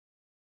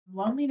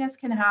loneliness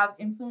can have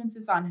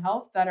influences on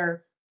health that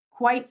are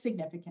quite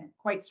significant,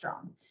 quite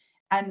strong.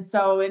 And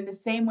so, in the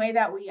same way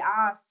that we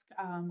ask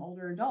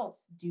older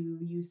adults, do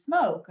you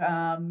smoke?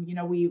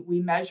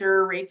 We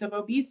measure rates of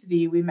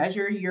obesity, we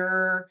measure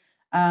your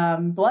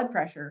blood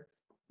pressure.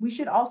 We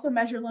should also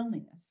measure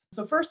loneliness.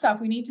 So, first off,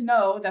 we need to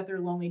know that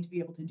they're lonely to be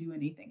able to do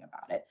anything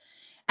about it.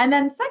 And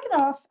then, second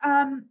off,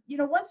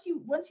 once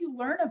you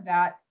learn of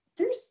that,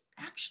 there's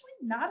actually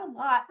not a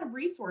lot of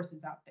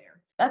resources out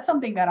there. That's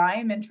something that I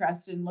am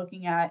interested in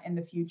looking at in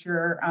the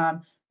future.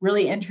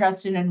 Really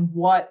interested in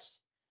what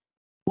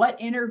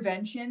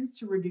interventions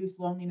to reduce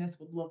loneliness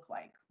would look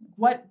like.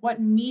 What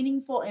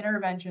meaningful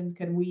interventions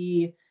can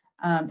we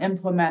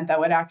implement that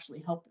would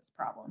actually help this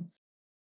problem?